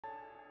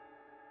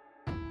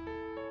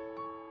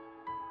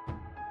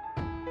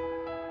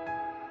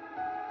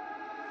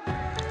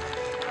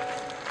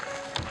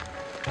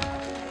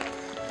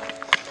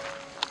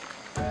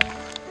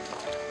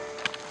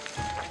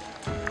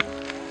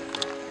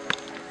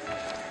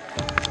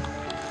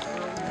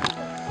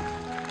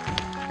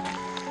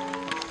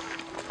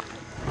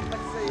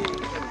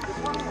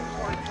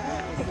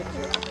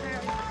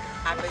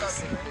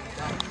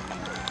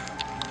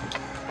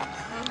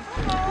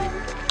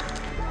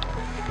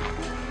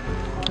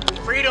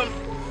Freedom.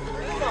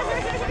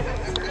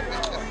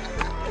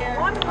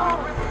 One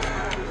more.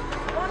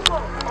 One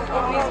more.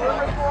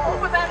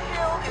 Over that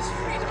hill is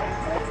freedom.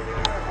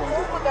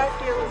 Over that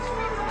hill is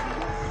freedom.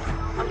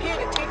 I'm here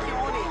to take you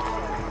on in.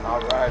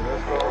 All right,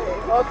 let's go.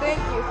 Oh, thank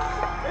you.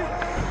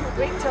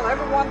 Wait till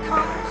everyone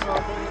comes.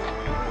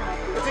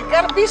 There's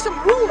gotta be some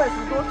rule as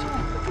we go through.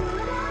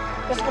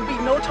 There's gonna be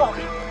no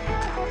talking.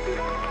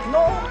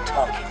 No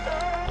talking.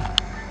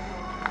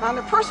 Now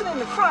the person in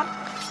the front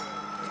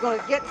is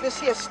gonna get this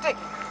here stick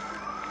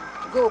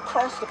to go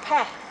across the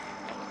path.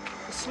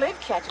 The slave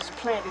catchers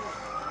planted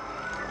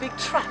big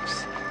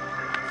traps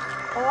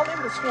all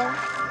in the swamp.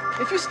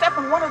 If you step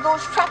in one of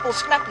those traps, it'll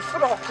snap your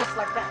foot off just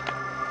like that.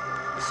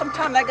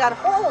 Sometimes they got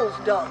holes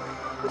dug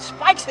with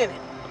spikes in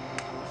it.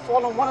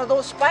 Fall on one of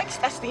those spikes,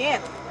 that's the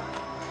end.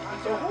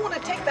 So who want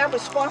to take that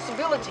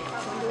responsibility?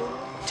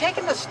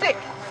 Taking the stick,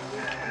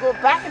 go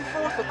back and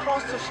forth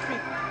across the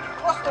street,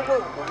 across the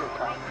road.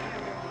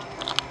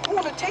 Who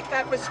want to take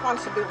that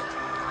responsibility?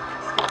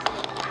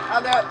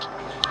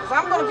 Because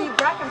I'm going to be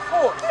back and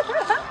forth,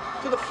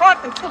 to the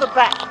front and to the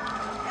back.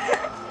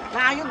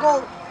 Now you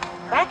go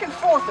back and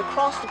forth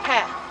across the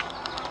path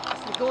as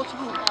we go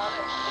through.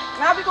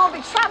 Now we're going to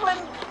be traveling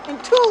in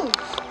twos.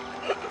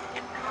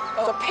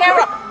 So pair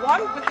up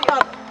one with the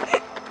other.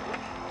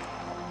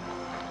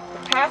 The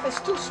path is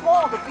too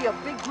small to be a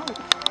big group.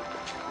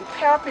 We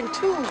pair up in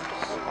twos.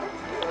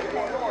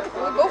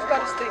 We both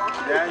got a stick.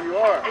 Yeah, you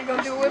are. Are you going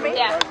to do it with me?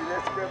 Yeah.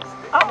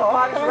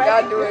 Everybody's We ready.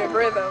 got to do it in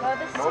rhythm. Oh,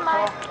 this is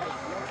my...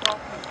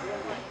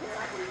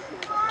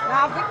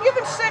 Now we're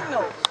giving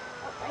signals.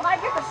 When I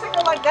give a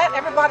signal like that,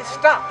 everybody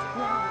stop.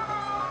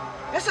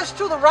 This is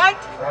to the right.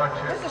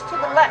 This is to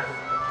the left.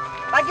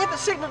 If I give the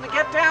signal to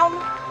get down,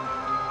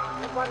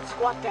 everybody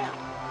squat down.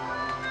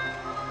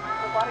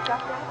 Everybody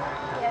got that?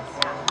 Yes.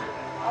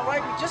 All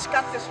right, we just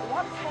got this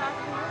one path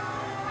here.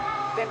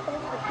 Then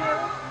over the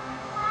hill,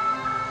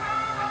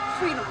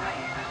 freedom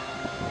land.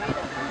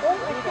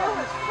 Over the hill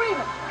is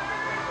freedom.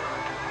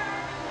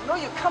 I know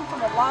you come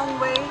from a long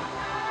way,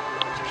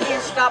 but you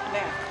can't stop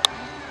now.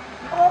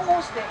 You're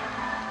almost there.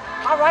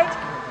 All right,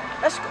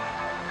 let's go.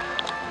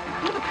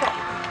 Do the path.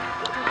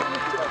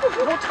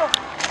 No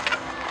talking.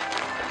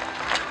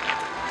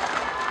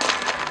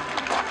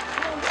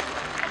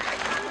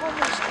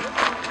 Almost there.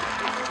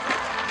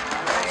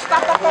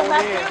 Stop up on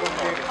that hill,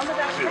 under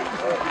that tree.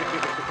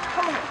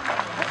 Come on.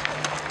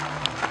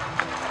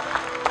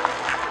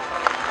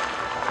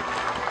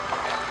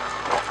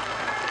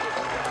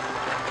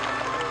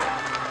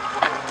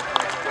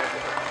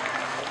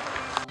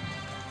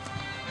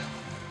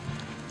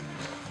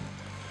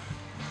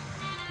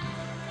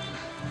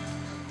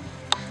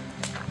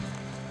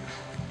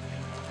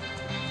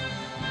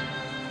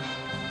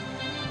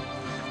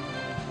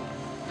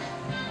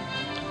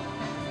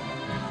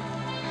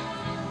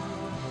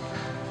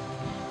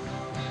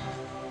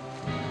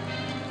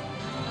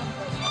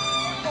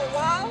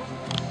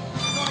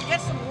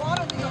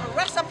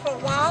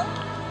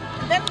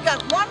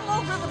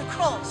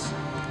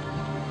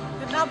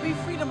 Be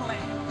freedom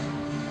land.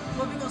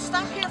 But we're going to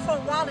stop here for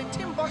a while in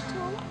Timbuktu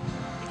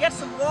to get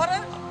some water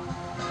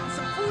and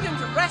some food and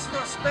to rest for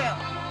a spell.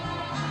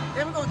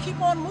 Then we're going to keep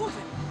on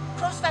moving,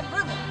 cross that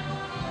river.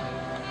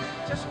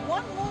 Just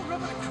one more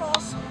river to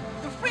cross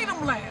the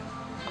freedom land.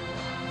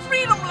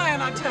 Freedom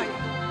land, I tell you.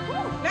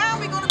 Now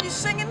we're going to be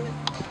singing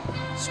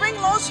Swing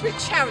Low, Sweet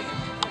Chariot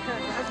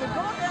as we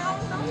go down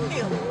the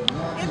hill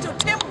into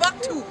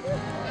Timbuktu.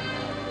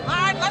 All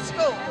right, let's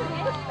go.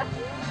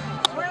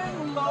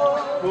 Swing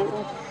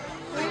low.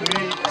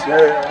 Sweet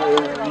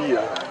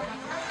chariot,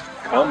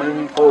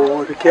 coming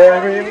for to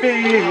carry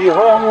me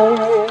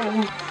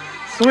home.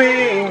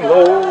 Swing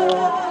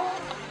low,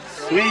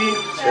 sweet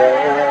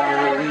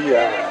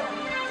chariot,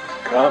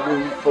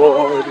 coming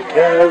for to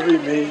carry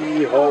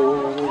me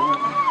home.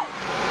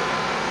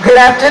 Good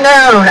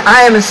afternoon.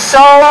 I am so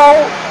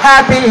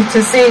happy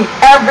to see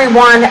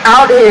everyone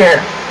out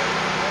here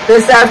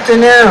this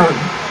afternoon.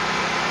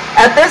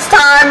 At this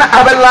time,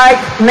 I would like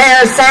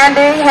Mayor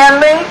Sandy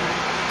Henley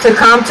to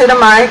come to the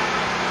mic.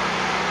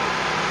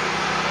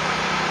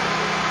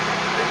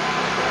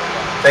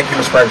 Thank you,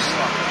 Ms. Price.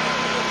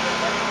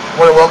 I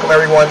want to welcome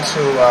everyone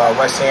to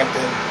West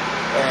Hampton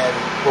and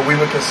what we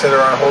would consider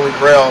our holy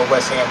grail of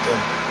West Hampton.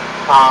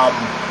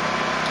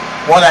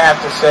 One, I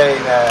have to say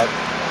that,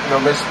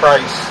 Ms.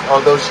 Price,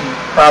 although she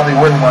probably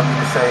wouldn't want me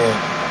to say it,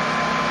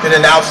 did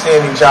an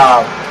outstanding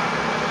job.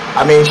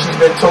 I mean, she's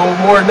been told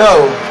more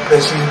no than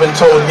she's been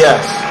told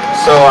yes.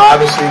 So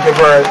obviously give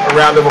her a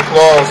round of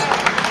applause.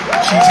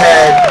 She's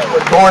had,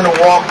 during the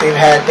walk, they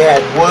had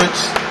woods,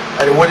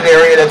 a wooded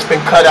area that's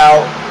been cut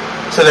out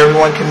so that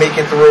everyone can make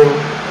it through.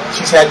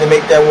 She's had to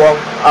make that walk,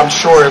 I'm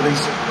sure, at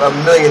least a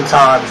million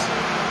times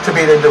to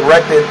be able to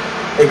direct it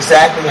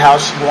exactly how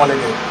she wanted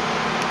it.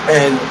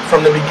 And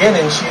from the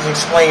beginning, she's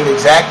explained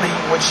exactly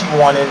what she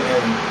wanted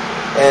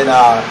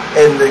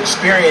and the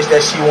experience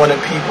that she wanted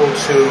people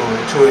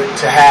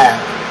to have.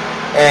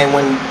 And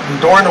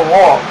during the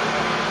walk,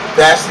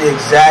 that's the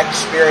exact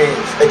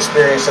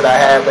experience that I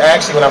had.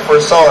 Actually, when I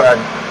first saw her,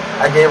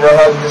 I gave her a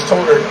hug and just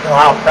told her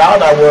how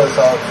proud I was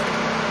of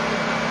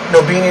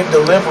being able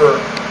to deliver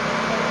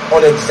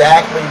on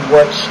exactly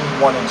what she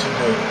wanted to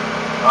do.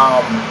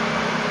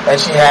 And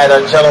she had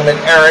a gentleman,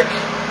 Eric,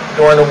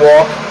 during the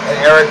walk, and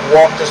Eric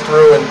walked us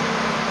through and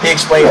he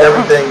explained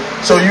everything.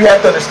 So you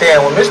have to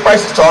understand, when Miss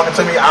Price is talking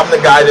to me, I'm the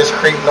guy that's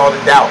creating all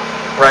the doubt,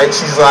 right?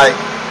 She's like,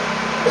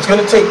 it's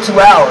going to take 2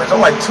 hours. I'm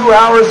like, 2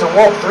 hours to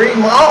walk 3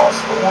 miles?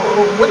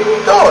 What are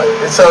you doing?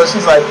 And so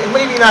she's like,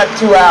 maybe not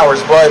 2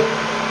 hours, but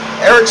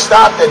Eric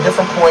stopped at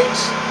different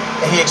points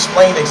and he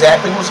explained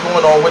exactly what's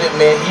going on, what it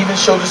meant. He even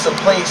showed us a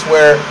place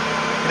where,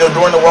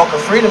 during the Walk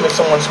of Freedom, if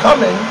someone's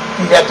coming,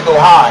 he had to go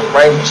high,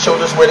 right? He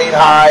showed us where they'd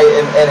hide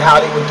and how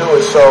they would do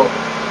it. So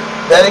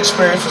that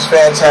experience was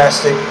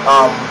fantastic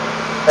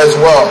as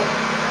well.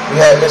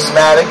 We had Miss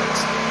Maddox,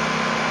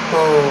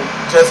 who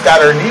just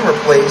got her knee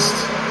replaced,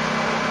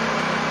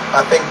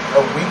 I think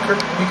a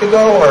week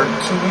ago or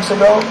 2 weeks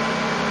ago,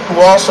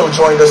 who also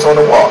joined us on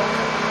the walk.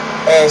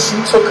 And she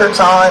took her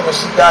time and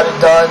she got it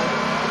done.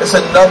 It's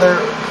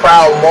another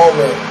proud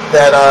moment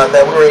that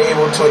we were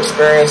able to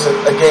experience,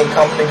 again,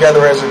 coming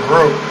together as a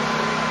group.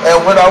 And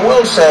what I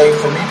will say,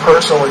 for me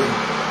personally,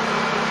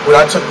 what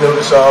I took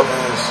notice of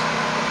is,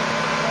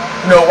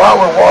 while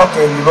we're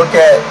walking, you look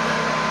at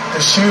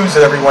the shoes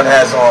that everyone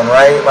has on,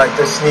 right? Like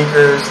the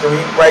sneakers.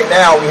 Right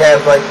now, we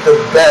have like the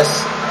best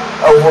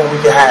of what we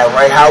could have,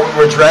 right? How we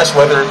were dressed,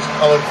 whether it's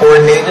color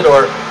coordinated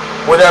or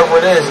whatever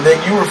it is. And then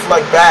you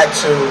reflect back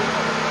to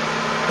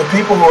the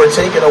people who are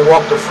taking a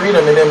walk to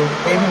freedom and then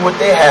maybe what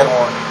they had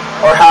on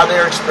or how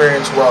their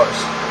experience was.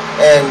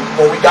 And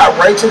when we got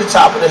right to the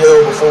top of the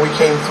hill before we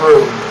came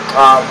through,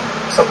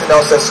 something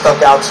else that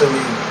stuck out to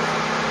me,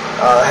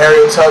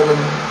 Harriet Tubman,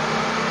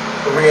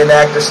 the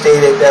reenactor,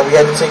 stated that we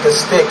had to take a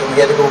stick and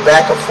we had to go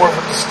back and forth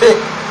with the stick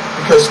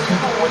because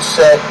people would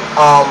set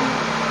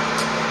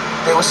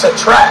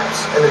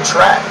traps, and the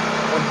trap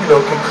would,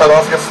 could cut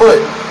off your foot.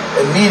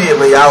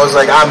 Immediately, I was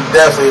like, I'm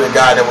definitely the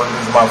guy that would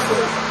lose my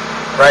foot,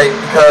 right?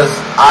 Because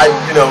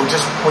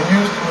just when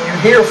you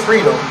hear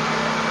freedom,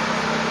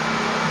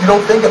 you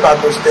don't think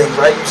about those things,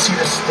 right? You see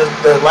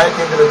the light at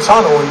the end of the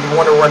tunnel, and you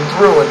want to run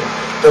through, and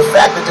the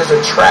fact that there's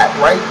a trap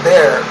right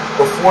there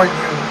before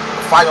you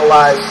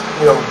finalize,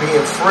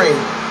 being free,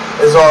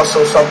 is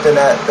also something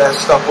that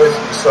stuck with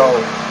me. So,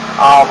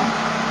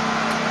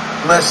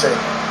 listen.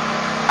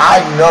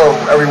 I know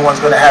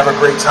everyone's going to have a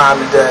great time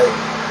today.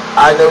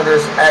 I know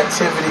there's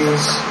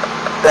activities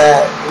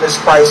that Ms.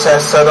 Price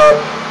has set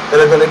up that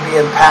are going to be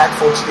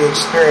impactful to the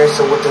experience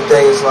of what the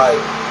day is like.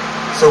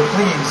 So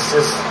please,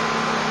 just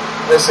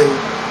listen.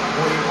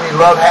 We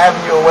love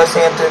having you in West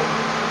Hampton.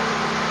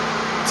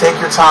 Take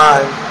your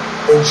time.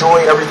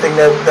 Enjoy everything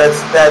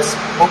that's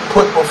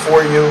put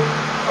before you.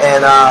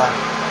 And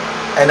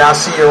I'll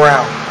see you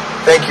around.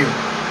 Thank you.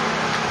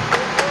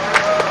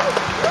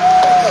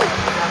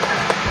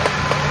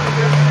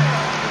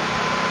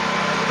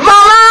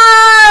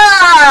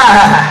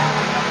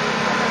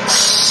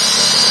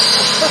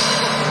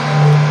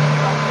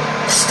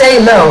 Stay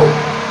low.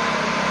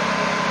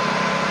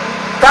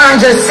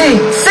 Find your seat.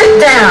 Sit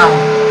down.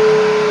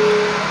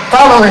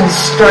 Follow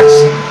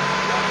instruction.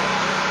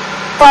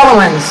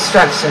 Follow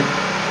instruction.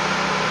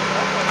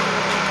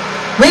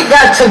 We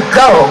got to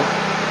go.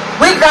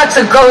 We got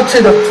to go to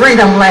the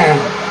freedom land.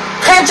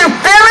 Can't you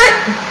feel it?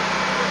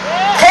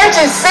 Can't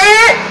you see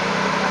it?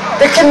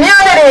 The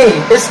community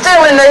is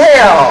still in the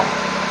hill.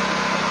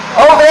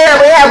 Over there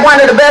we have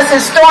one of the best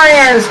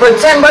historians for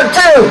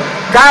Timbuktu,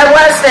 Guy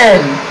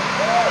Weston.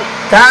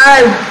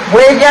 Guy,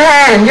 wave your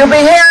hand. You'll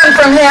be hearing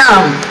from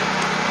him.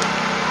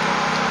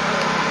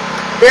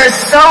 There's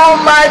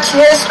so much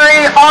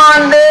history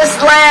on this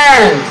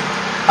land.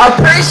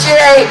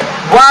 Appreciate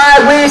why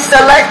we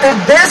selected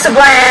this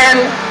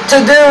land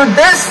to do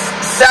this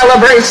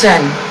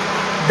celebration.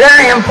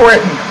 Very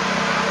important.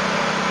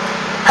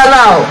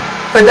 Hello.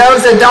 For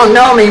those that don't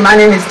know me, my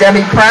name is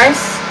Debbie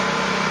Price,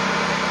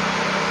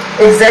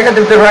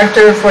 Executive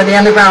Director for the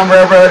Underground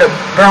Railroad of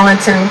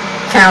Burlington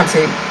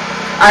County.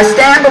 I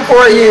stand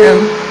before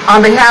you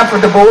on behalf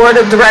of the Board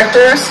of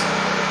Directors,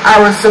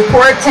 our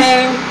support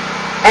team,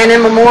 and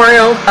in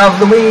memorial of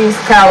Louise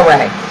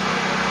Calloway.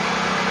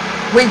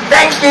 We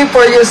thank you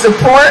for your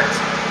support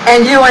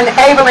and you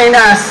enabling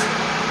us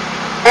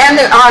and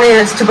the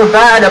audience to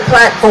provide a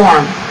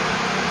platform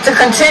to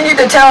continue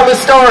to tell the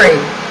story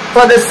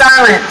for the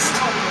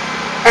silenced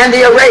and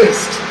the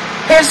erased,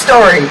 his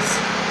stories,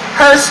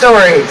 her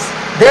stories,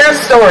 their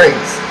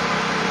stories,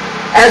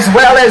 as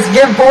well as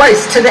give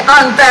voice to the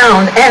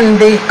unfound and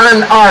the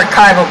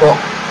unarchivable.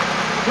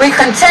 We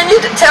continue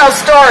to tell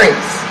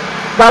stories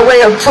by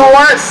way of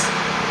tours,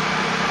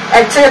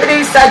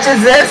 activities such as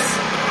this,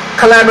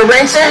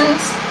 collaborations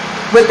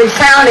with the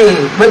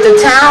county, with the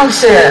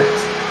townships,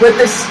 with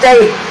the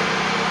state,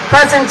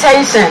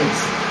 presentations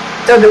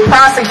to the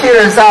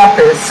prosecutor's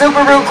office,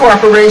 Subaru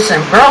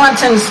Corporation,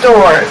 Burlington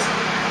Stores,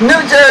 New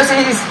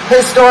Jersey's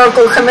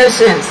historical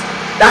commissions,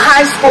 the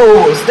high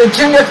schools, the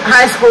junior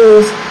high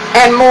schools,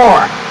 and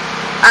more.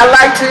 I'd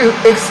like to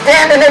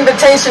extend an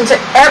invitation to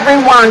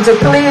everyone to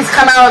please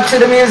come out to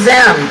the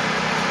museum.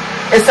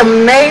 It's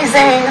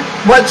amazing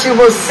what you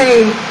will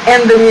see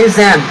in the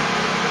museum.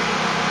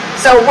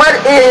 So what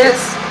is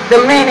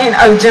the meaning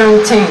of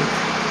Juneteenth?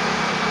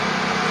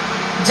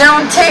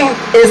 Juneteenth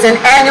is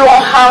an annual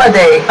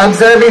holiday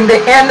observing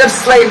the end of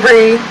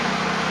slavery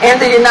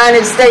in the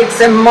United States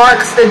and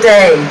marks the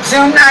day,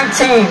 June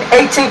 19,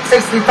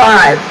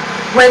 1865,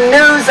 when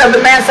news of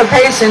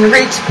emancipation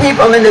reached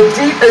people in the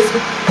deepest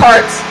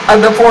parts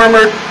of the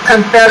former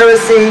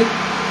Confederacy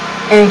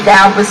in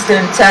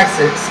Galveston,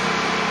 Texas.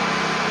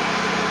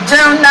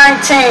 June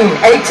 19,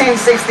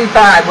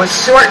 1865 was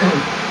shortened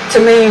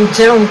to mean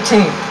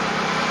Juneteenth.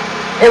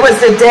 It was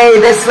the day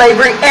that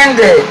slavery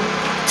ended,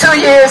 2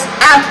 years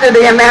after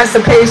the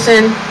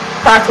Emancipation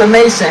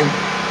Proclamation.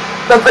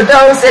 But for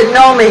those that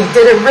know me,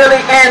 did it really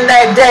end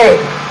that day?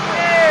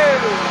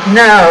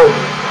 No.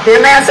 The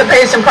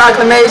Emancipation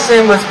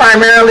Proclamation was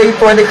primarily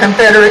for the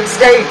Confederate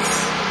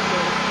States.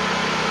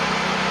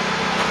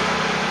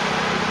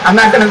 I'm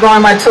not going to go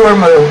on my tour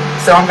move,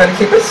 so I'm going to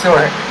keep it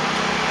short.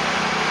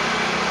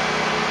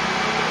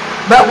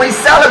 But we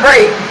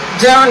celebrate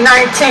June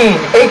 19,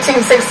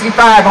 1865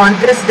 on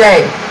this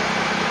day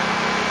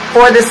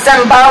for the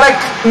symbolic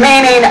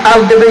meaning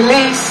of the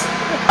release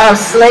of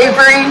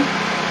slavery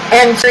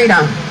and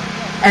freedom.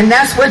 And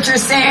that's what you're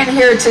seeing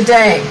here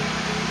today.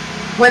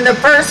 When the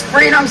first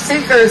freedom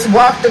seekers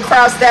walked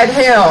across that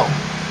hill,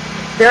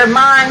 their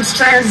minds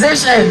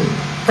transitioned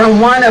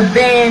from one of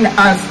being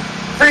a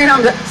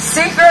freedom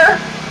seeker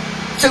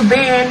to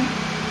being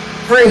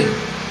free.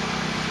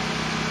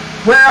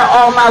 Where are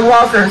all my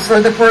walkers for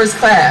the first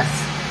class?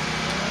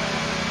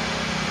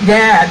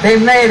 Yeah, they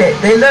made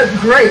it. They look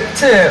great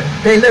too.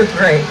 They look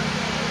great.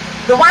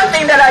 The one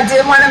thing that I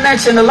did want to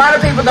mention, a lot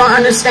of people don't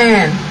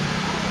understand.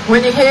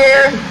 When you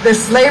hear the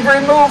slavery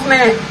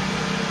movement,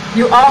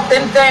 you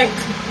often think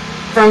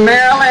from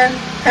Maryland,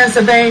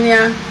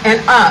 Pennsylvania,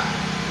 and up.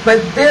 But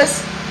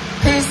this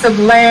piece of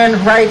land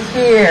right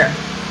here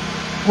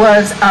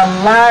was a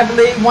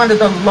lively, one of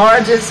the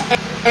largest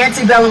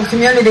antebellum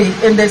communities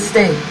in this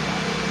state.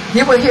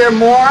 You will hear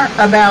more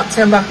about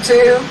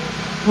Timbuktu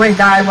when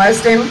Guy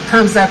Weston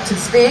comes up to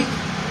speak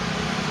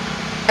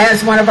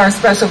as one of our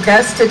special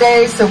guests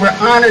today. So we're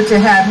honored to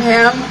have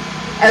him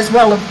as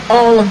well as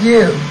all of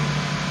you.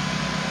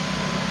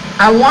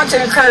 I want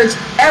to encourage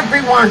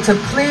everyone to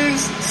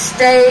please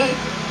stay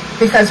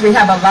because we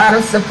have a lot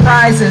of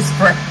surprises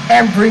for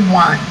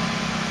everyone.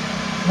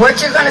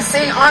 What you're going to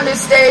see on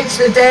this stage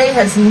today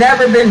has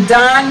never been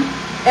done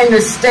in the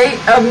state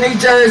of New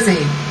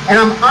Jersey, and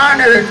I'm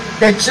honored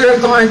that you're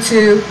going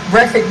to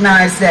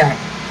recognize that.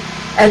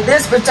 At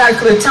this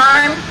particular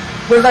time,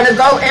 we're going to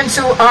go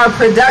into our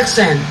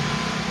production.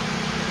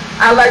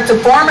 I'd like to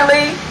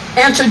formally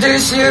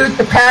introduce you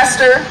to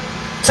Pastor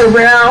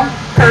Terrell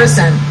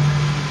Person.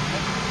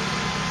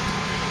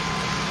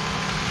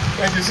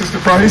 Thank you, Sister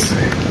Price.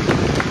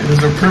 It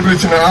is a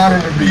privilege and an honor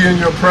to be in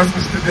your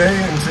presence today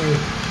and to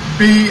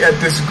be at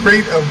this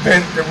great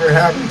event that we're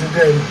having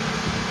today.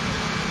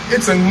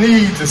 It's a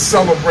need to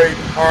celebrate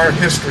our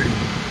history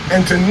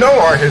and to know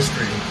our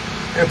history.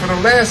 And for the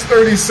last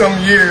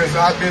 30-some years,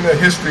 I've been a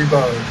history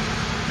bug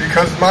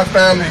because my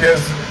family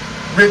has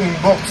written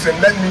books and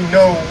let me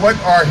know what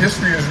our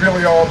history is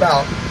really all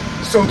about.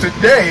 So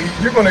today,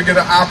 you're going to get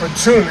an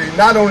opportunity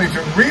not only to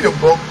read a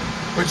book,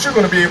 but you're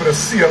going to be able to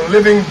see a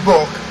living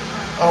book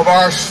of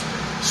our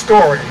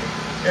story.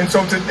 And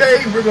so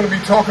today we're going to be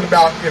talking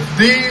about if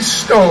these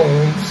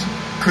stones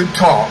could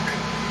talk,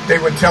 they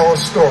would tell a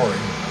story.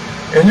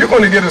 And you're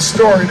going to get a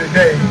story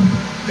today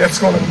that's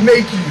going to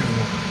make you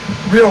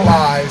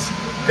realize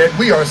that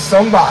we are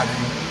somebody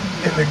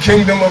in the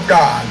kingdom of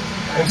God.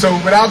 And so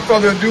without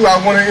further ado,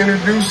 I want to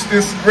introduce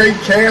this great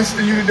cast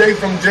to you today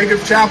from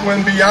Jacob's Chapel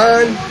and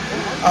beyond,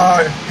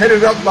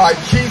 headed up by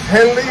Keith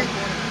Henley.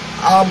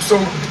 I'm so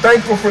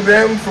thankful for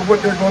them, for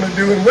what they're going to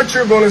do and what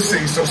you're going to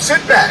see. So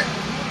sit back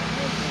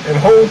and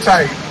hold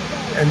tight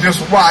and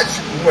just watch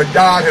what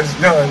God has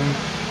done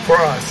for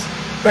us.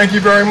 Thank you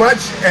very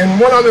much. And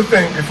one other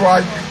thing before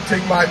I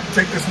take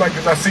this mic,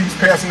 because I see he's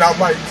passing out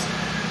mics.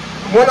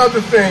 One other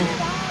thing,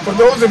 for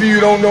those of you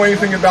who don't know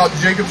anything about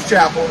Jacob's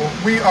Chapel,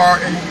 we are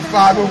a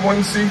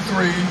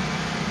 501c3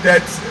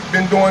 that's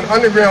been doing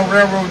Underground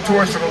Railroad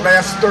tours for the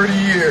last 30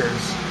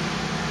 years.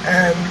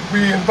 And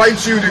we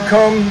invite you to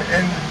come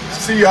and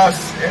see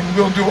us, and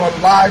we'll do a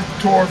live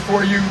tour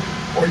for you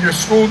or your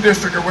school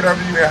district or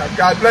whatever you have.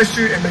 God bless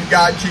you, and may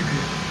God keep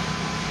you.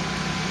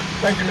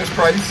 Thank you, Ms.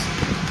 Price.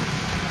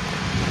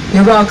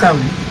 You're welcome.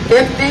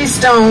 If these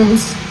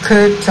stones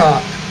could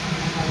talk.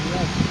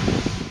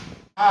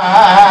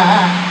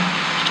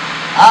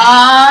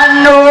 I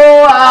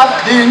know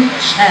I've been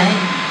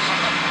changed.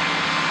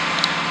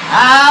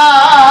 I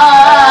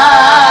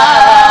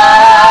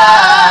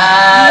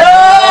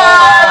know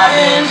I've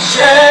been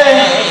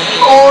changed.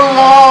 Oh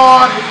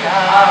Lord,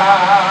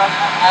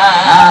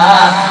 I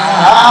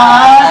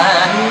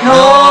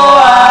know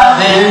I've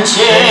been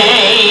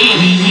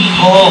changed.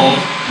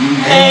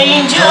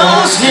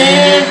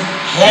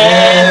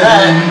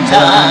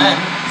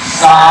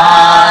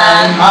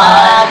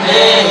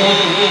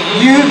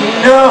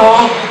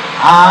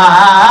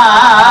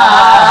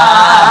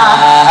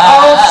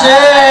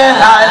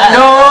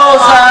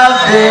 I've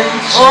been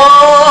changed.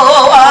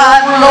 Oh,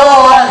 I know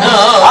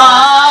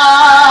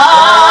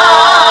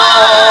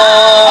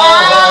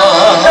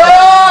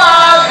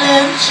I've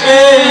been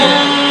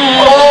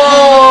changed.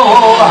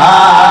 Oh, I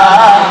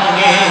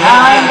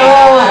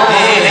know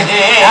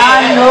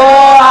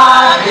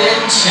I've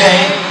been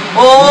changed.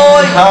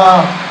 Oh,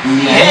 the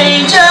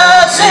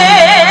angels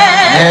in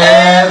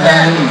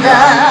heaven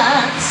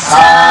done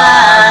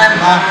sign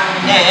my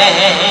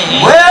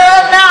name. Well,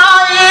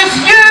 now if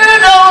you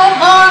don't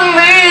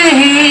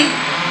believe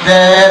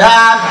that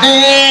I've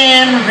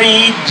been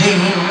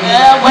redeemed,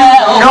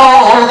 no,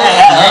 the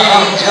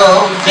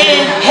angels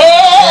in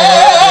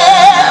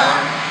heaven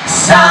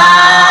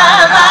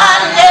sign my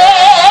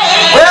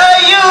name. Well,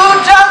 you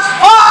just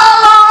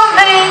follow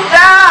me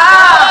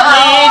down,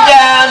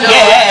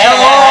 yeah.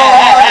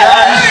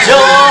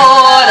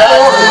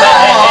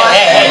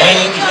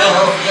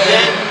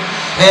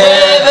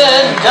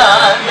 Heaven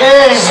done,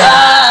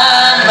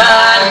 sign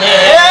my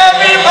name.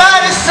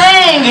 Everybody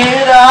sing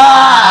it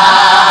out.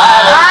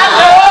 I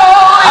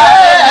know,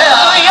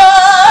 hallelujah.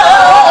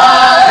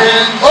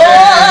 Hallelujah.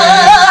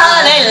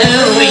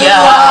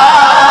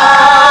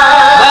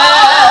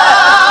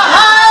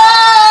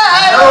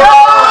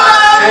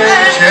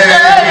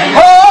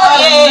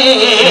 Oh,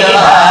 yeah.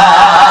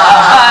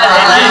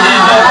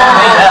 Hallelujah.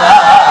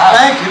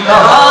 Thank you,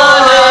 Lord.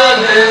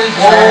 Hallelujah.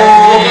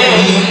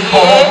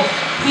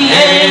 The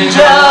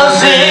angels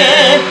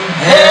in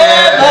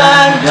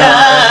heaven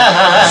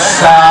done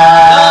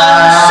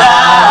sign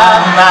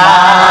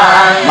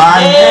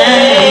my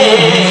name.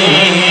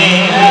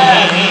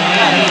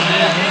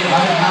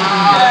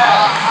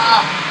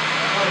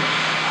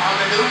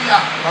 Hallelujah.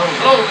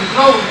 Glory,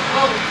 glory,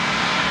 glory.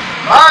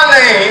 My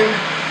name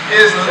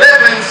is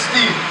Living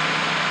Steve.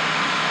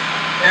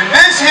 And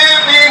this here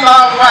be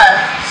my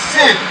wife,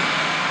 Cindy.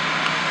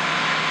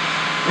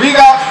 We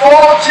got 4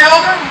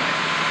 children.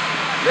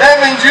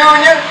 Levin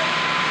Jr.,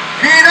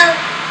 Peter,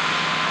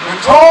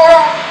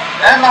 Victoria,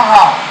 and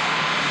Mahal.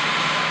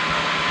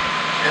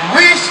 And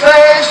we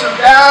stay from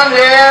down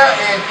there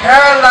in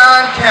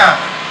Caroline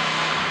County.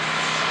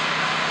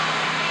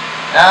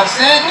 Now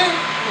Sydney,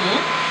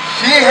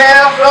 she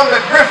hail from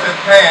the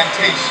Griffith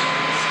Plantation.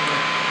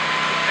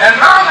 And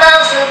my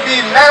master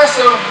be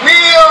Master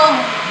William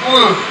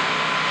Wood.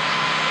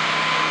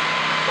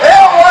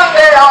 Well, one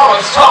day I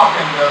was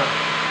talking to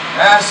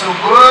Master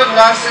Wood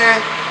and I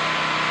said,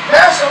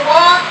 Master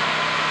Wood,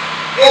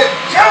 it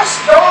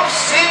just don't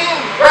seem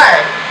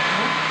right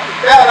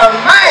that a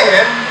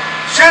man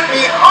should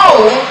be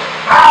owned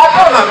by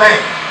another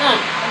man.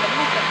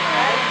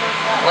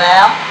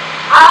 Well,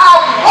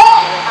 I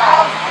want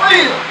our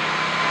freedom.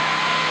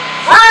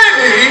 Free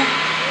me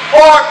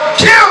or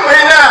kill me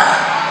now.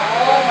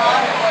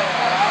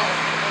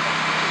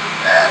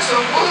 Master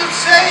Wood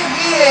say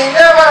he ain't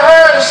never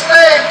heard a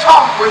slave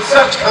talk with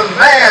such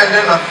command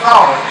and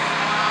authority.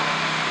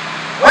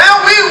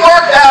 Well, we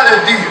worked out a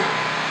deal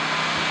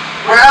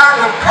where I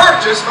could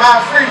purchase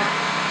my freedom.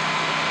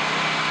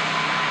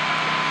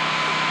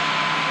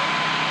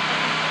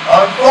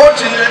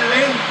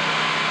 Unfortunately,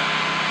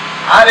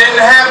 I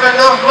didn't have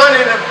enough money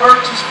to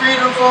purchase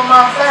freedom for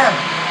my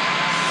family.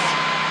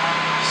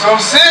 So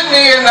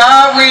Sydney and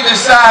I, we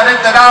decided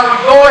that I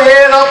would go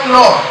ahead up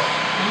north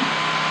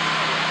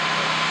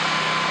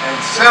and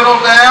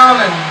settle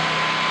down and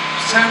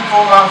send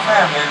for my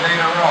family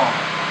later on.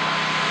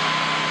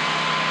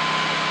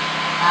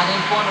 I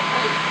didn't want to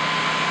wait.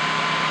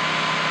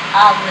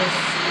 I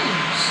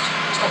refused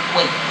to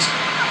wait.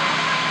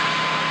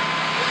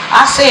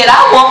 I said,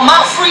 I want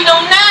my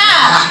freedom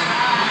now.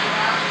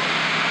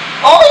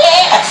 Oh,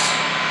 yes.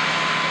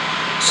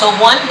 So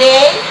one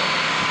day,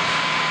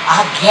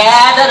 I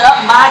gathered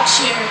up my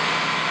children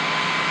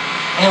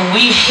and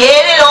we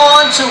headed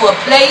on to a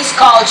place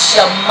called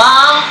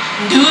Shamam,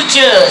 New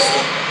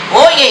Jersey.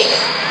 Oh, yeah.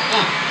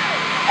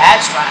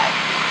 That's right.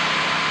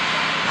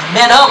 I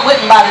met up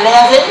with my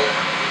Levin.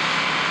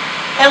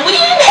 And we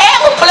didn't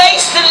have a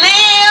place to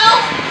live,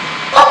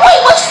 but we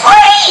was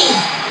free.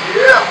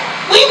 Yeah.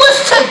 We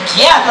was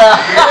together.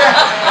 Yeah.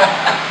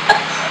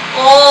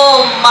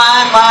 Oh,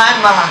 my.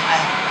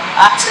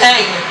 I tell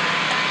you,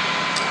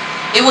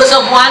 it was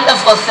a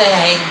wonderful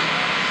thing.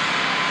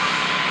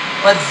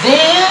 But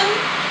then,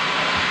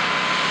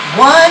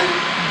 one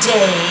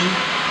day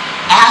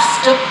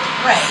after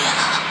prayer,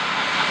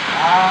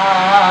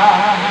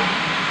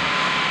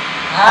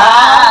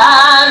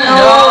 I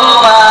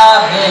know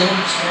I've been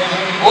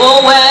changed.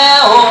 Oh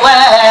well, oh well.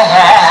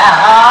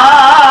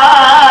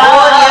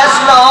 Oh yes,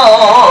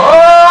 Lord.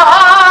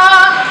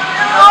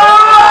 Oh,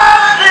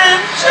 I've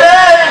been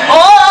changed.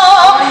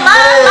 Oh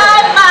my.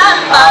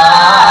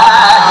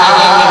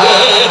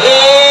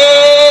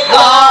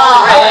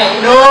 Glory. I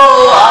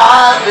know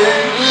I've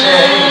been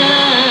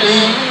changed.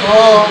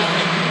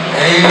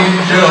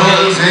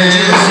 Angels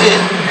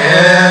in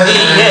heaven. The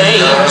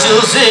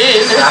angels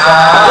in heaven.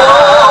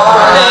 Oh,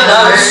 let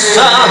us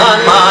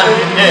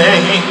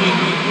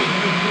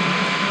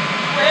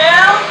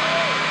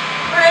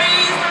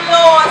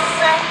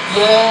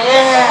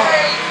Yeah.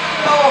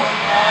 Lord.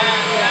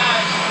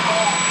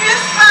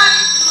 It's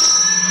time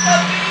to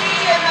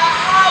be in the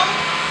house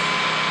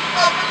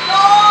of the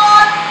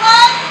Lord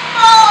one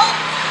more.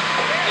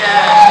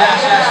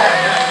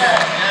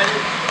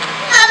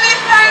 Let me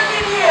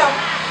thanking him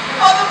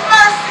for the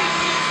mercy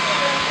he's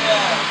given me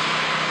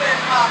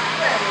and my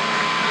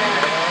family.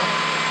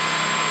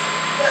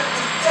 But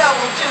the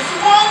devil just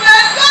won't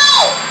let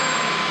go.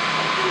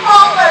 He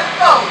won't let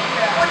go.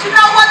 But you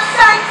know what,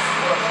 saints?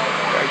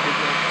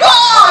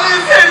 God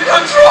is in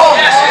control.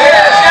 Yes,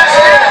 yes, yes,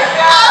 yes.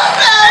 I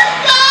said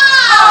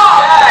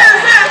God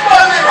is in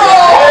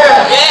control.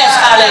 Yes,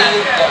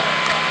 hallelujah.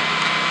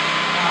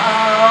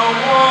 I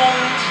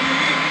want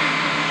Jesus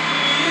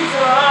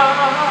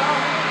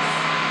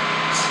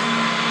to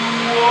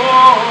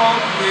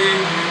walk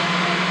with me.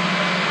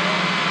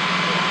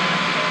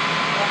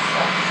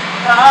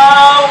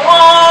 I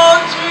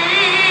want Jesus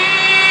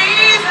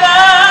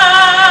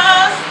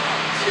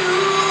to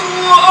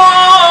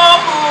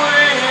walk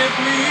with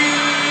me.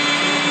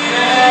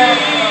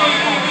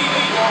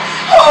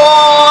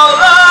 All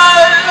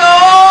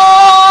along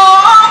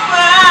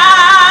my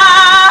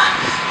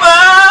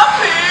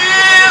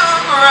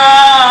pilgrim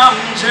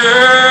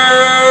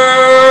journey.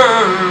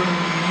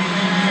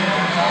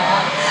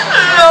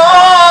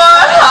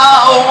 Lord, I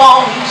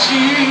want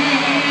Jesus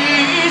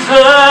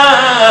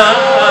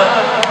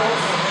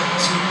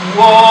to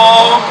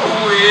walk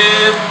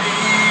with me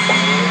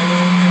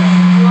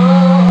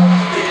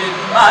in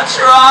my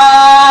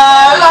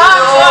trial.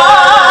 Lord,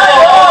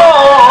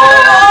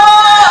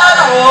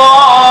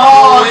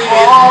 walk with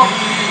me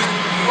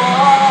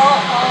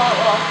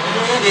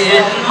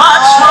in my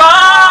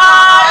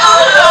trial,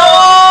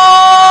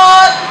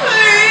 Lord.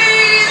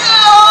 Please,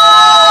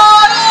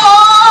 Lord,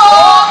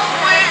 walk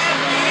with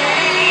me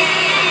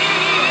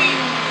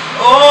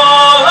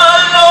all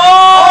along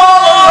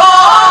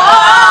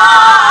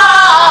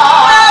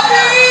my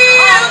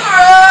pilgrim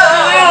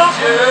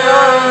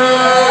journey.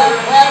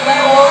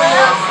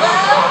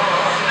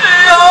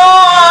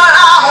 Lord,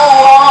 I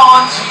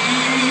want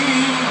Jesus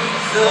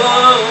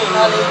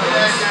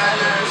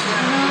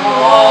to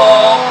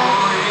walk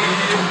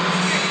with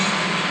me.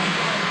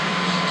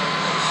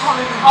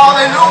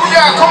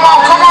 Hallelujah. Come on,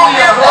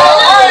 give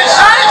glory,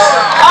 saints.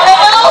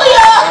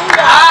 Hallelujah.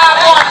 I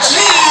want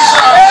Jesus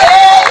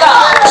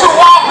to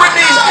walk with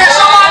me. Can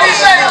somebody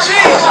say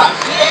Jesus?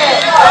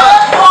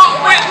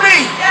 Walk with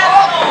me.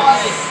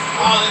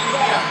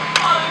 Hallelujah.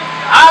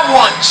 I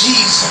want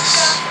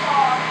Jesus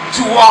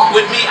to walk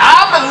with me.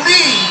 I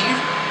believe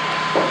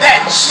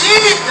that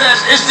Jesus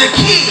is the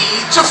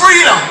key to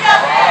freedom.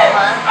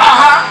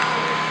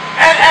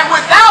 And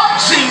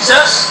without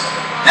Jesus,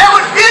 there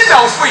would be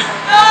no freedom.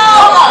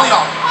 Come on,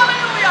 y'all.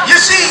 You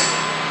see,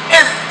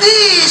 if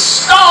these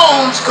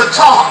stones could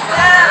talk,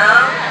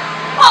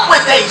 what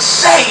would they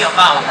say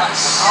about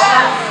us?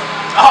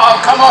 Oh,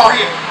 come on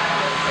here.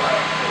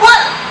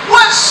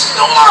 What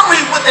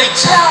story would they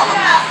tell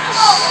about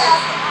us?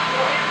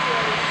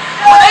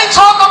 Would they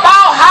talk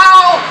about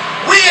how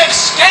we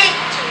escaped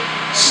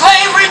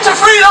slavery to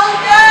freedom?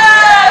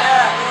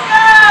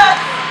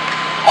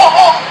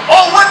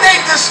 Or would they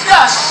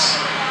discuss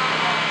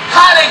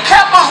how they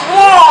kept us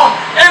warm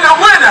in the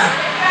winter?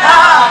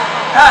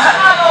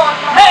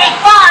 Made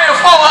fire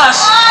for us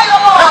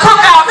to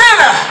cook our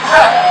dinner.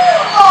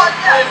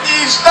 If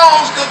these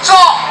stones could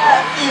talk,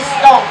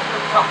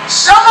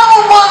 some of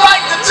them would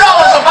like to tell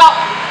us about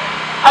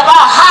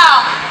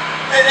how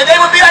they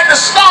would be like the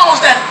stones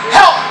that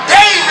helped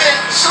David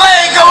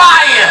slay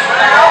Goliath.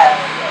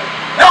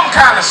 Them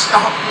kind of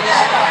stones.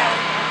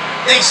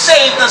 They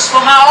saved us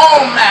from our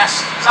own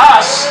masters,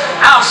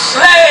 our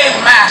slave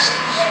masters.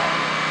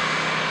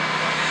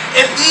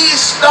 If these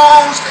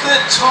stones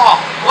could talk,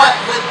 what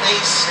would they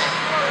say?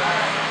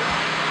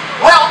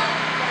 Well,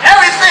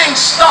 everything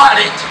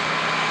started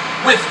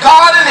with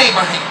God and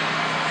Abraham.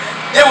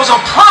 There was a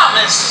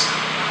promise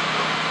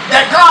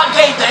that God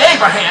gave to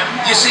Abraham,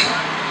 you see.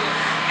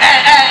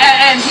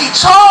 And he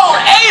told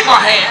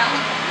Abraham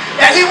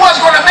that he was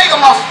going to make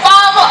him a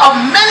father of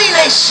many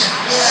nations.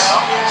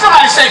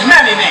 Somebody say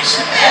many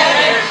nations.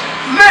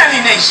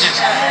 Many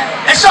nations.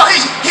 And so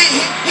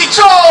he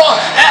told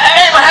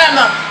Abraham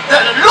to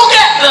look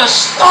at the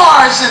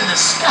stars in the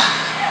sky.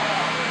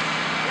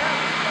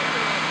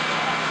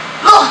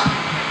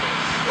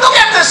 Look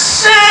at the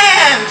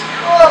sand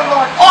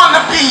on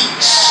the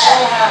beach.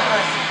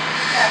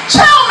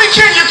 Tell me,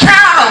 can you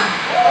count them?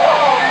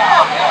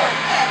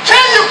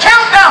 Can you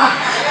count them?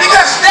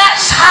 Because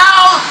that's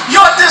how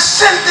your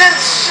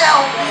descendants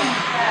shall be.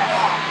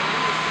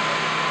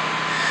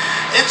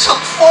 It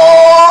took 400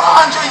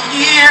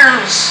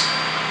 years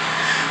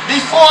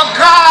before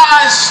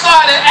God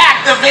started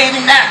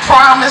activating that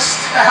promise.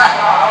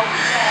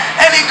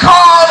 And he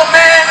called a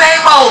man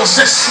named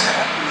Moses,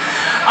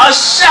 a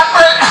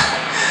shepherd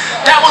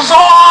that was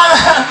on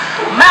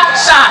Mount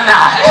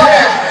Sinai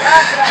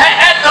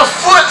at the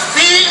foot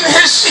feeding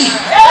his sheep.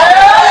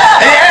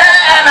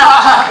 And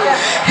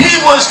he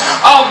was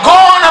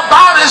going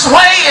about his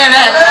way, and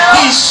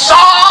he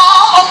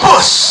saw a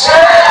bush.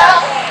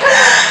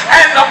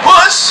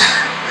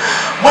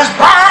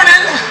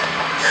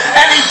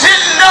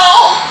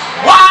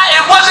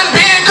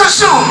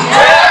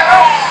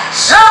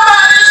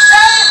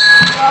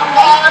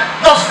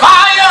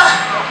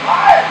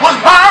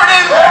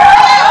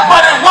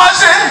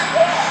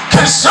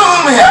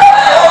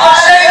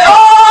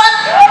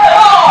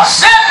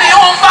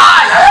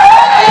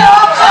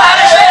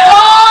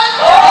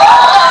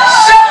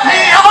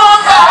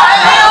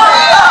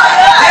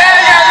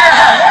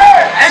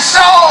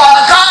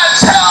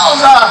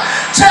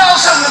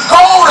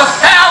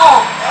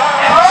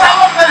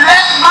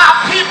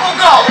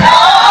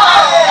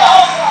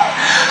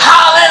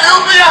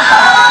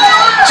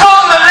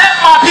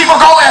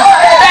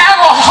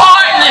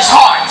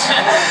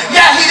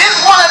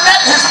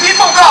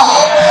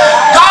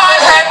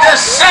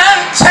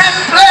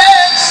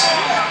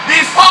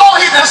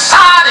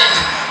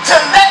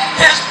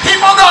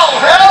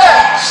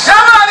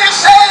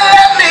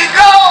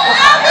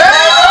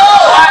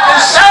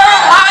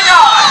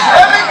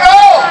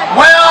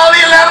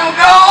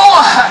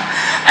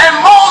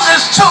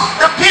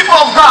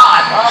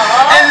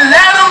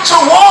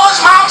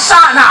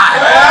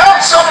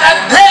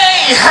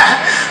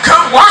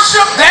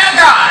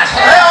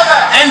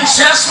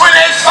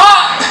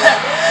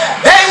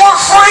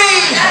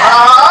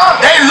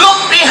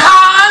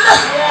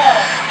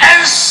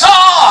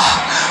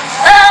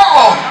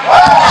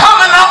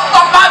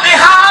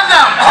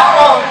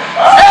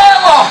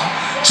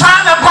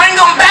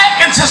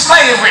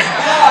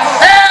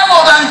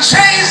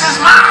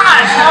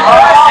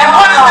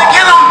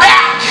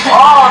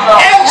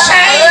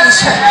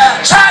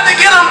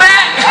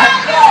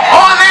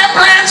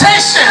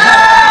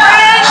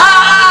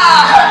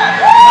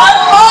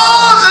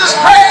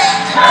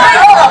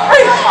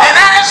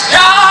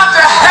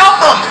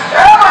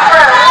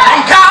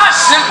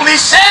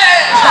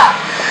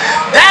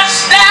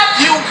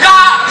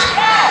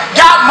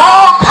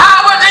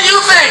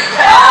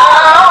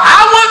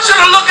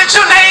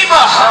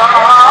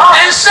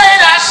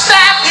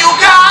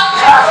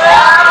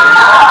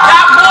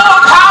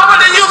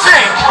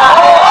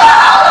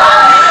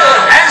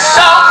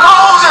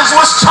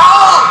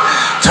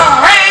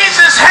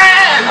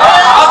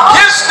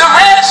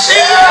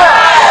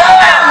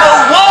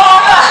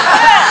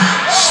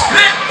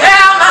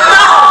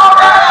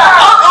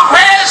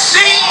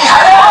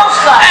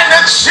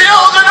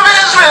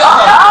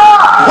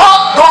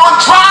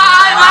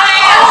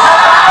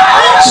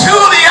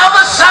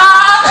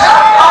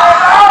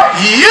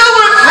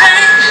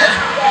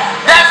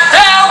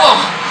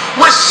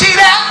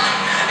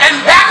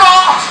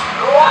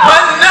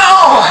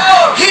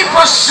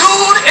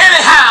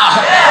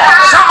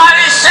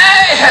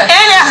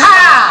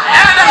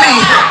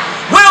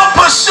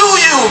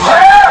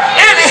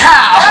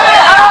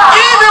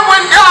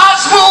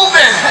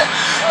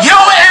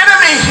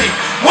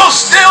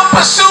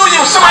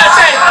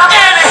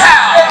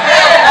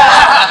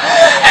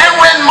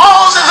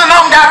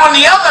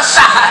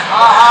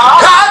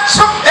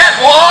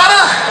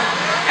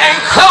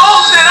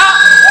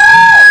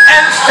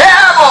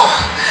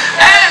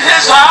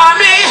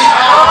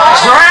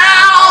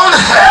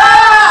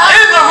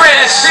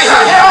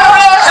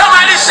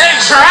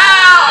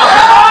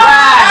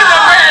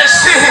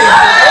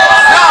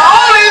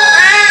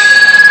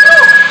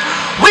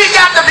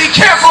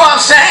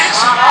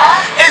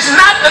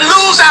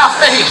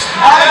 faith.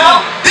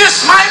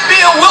 This might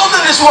be a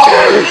wilderness walk,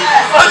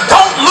 but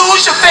don't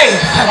lose your faith.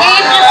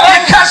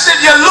 Because if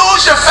you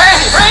lose your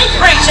faith,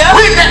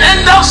 we can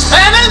end up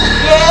spending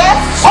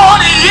 4